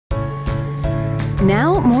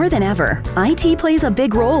Now, more than ever, IT plays a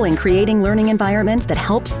big role in creating learning environments that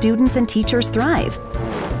help students and teachers thrive.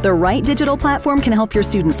 The right digital platform can help your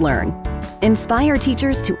students learn, inspire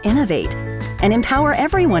teachers to innovate, and empower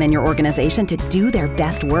everyone in your organization to do their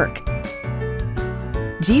best work.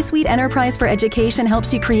 G Suite Enterprise for Education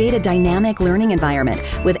helps you create a dynamic learning environment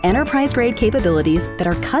with enterprise-grade capabilities that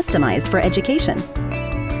are customized for education.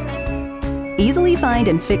 Easily find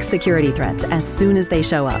and fix security threats as soon as they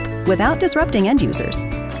show up, without disrupting end users.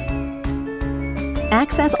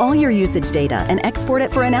 Access all your usage data and export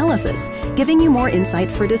it for analysis, giving you more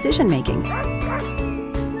insights for decision-making.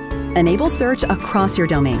 Enable search across your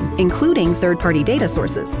domain, including third-party data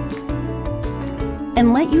sources.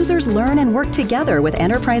 And let users learn and work together with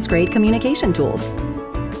enterprise-grade communication tools.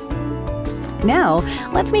 Now,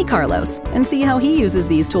 let's meet Carlos and see how he uses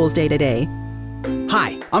these tools day to day.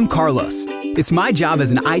 Hi, I'm Carlos. It's my job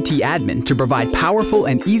as an IT admin to provide powerful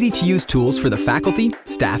and easy-to-use tools for the faculty,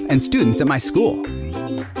 staff, and students at my school.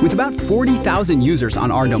 With about 40,000 users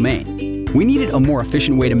on our domain, we needed a more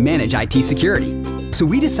efficient way to manage IT security. So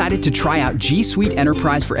we decided to try out G Suite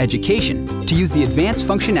Enterprise for Education to use the advanced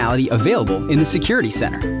functionality available in the Security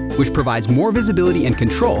Center, which provides more visibility and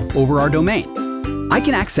control over our domain. I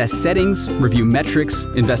can access settings, review metrics,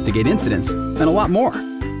 investigate incidents, and a lot more.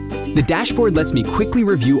 The dashboard lets me quickly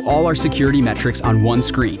review all our security metrics on one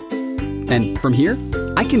screen. And from here,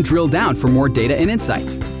 I can drill down for more data and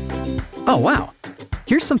insights. Oh wow,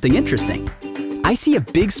 here's something interesting. I see a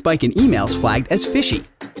big spike in emails flagged as fishy.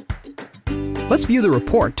 Let's view the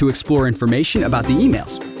report to explore information about the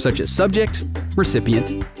emails, such as subject,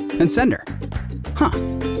 recipient, and sender.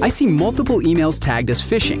 I see multiple emails tagged as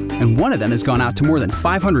phishing, and one of them has gone out to more than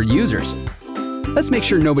 500 users. Let's make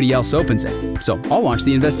sure nobody else opens it, so I'll launch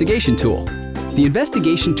the investigation tool. The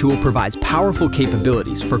investigation tool provides powerful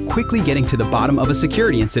capabilities for quickly getting to the bottom of a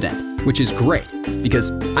security incident, which is great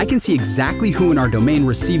because I can see exactly who in our domain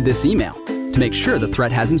received this email to make sure the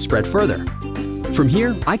threat hasn't spread further. From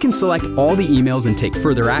here, I can select all the emails and take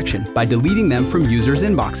further action by deleting them from users'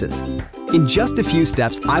 inboxes. In just a few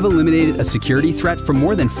steps, I've eliminated a security threat from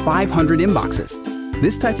more than 500 inboxes.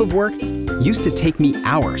 This type of work used to take me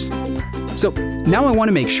hours. So now I want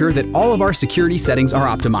to make sure that all of our security settings are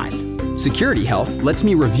optimized. Security Health lets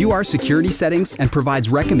me review our security settings and provides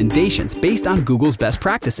recommendations based on Google's best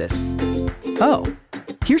practices. Oh,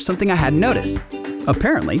 here's something I hadn't noticed.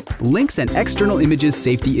 Apparently, links and external images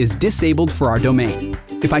safety is disabled for our domain.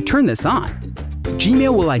 If I turn this on,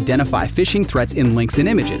 Gmail will identify phishing threats in links and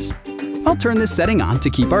images. I'll turn this setting on to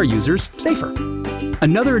keep our users safer.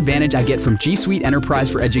 Another advantage I get from G Suite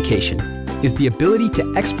Enterprise for Education is the ability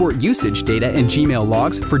to export usage data and Gmail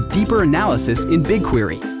logs for deeper analysis in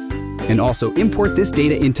BigQuery, and also import this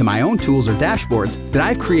data into my own tools or dashboards that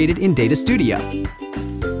I've created in Data Studio.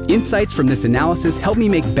 Insights from this analysis help me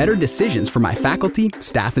make better decisions for my faculty,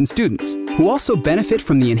 staff, and students, who also benefit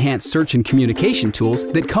from the enhanced search and communication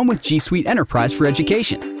tools that come with G Suite Enterprise for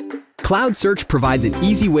Education. Cloud Search provides an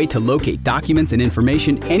easy way to locate documents and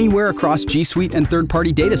information anywhere across G Suite and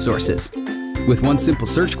third-party data sources. With one simple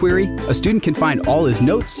search query, a student can find all his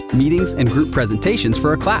notes, meetings, and group presentations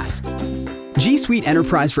for a class. G Suite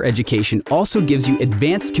Enterprise for Education also gives you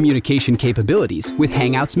advanced communication capabilities with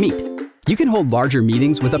Hangouts Meet. You can hold larger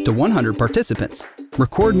meetings with up to 100 participants,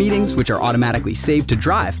 record meetings which are automatically saved to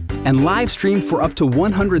Drive, and live stream for up to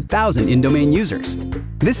 100,000 in-domain users.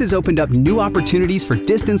 This has opened up new opportunities for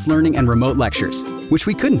distance learning and remote lectures, which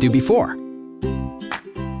we couldn't do before.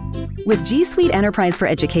 With G Suite Enterprise for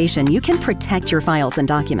Education, you can protect your files and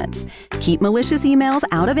documents, keep malicious emails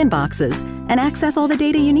out of inboxes, and access all the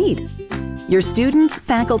data you need. Your students,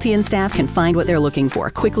 faculty, and staff can find what they're looking for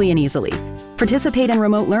quickly and easily, participate in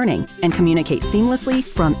remote learning, and communicate seamlessly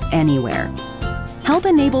from anywhere. Help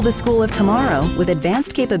enable the school of tomorrow with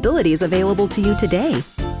advanced capabilities available to you today.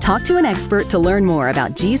 Talk to an expert to learn more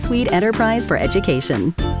about G Suite Enterprise for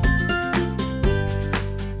Education.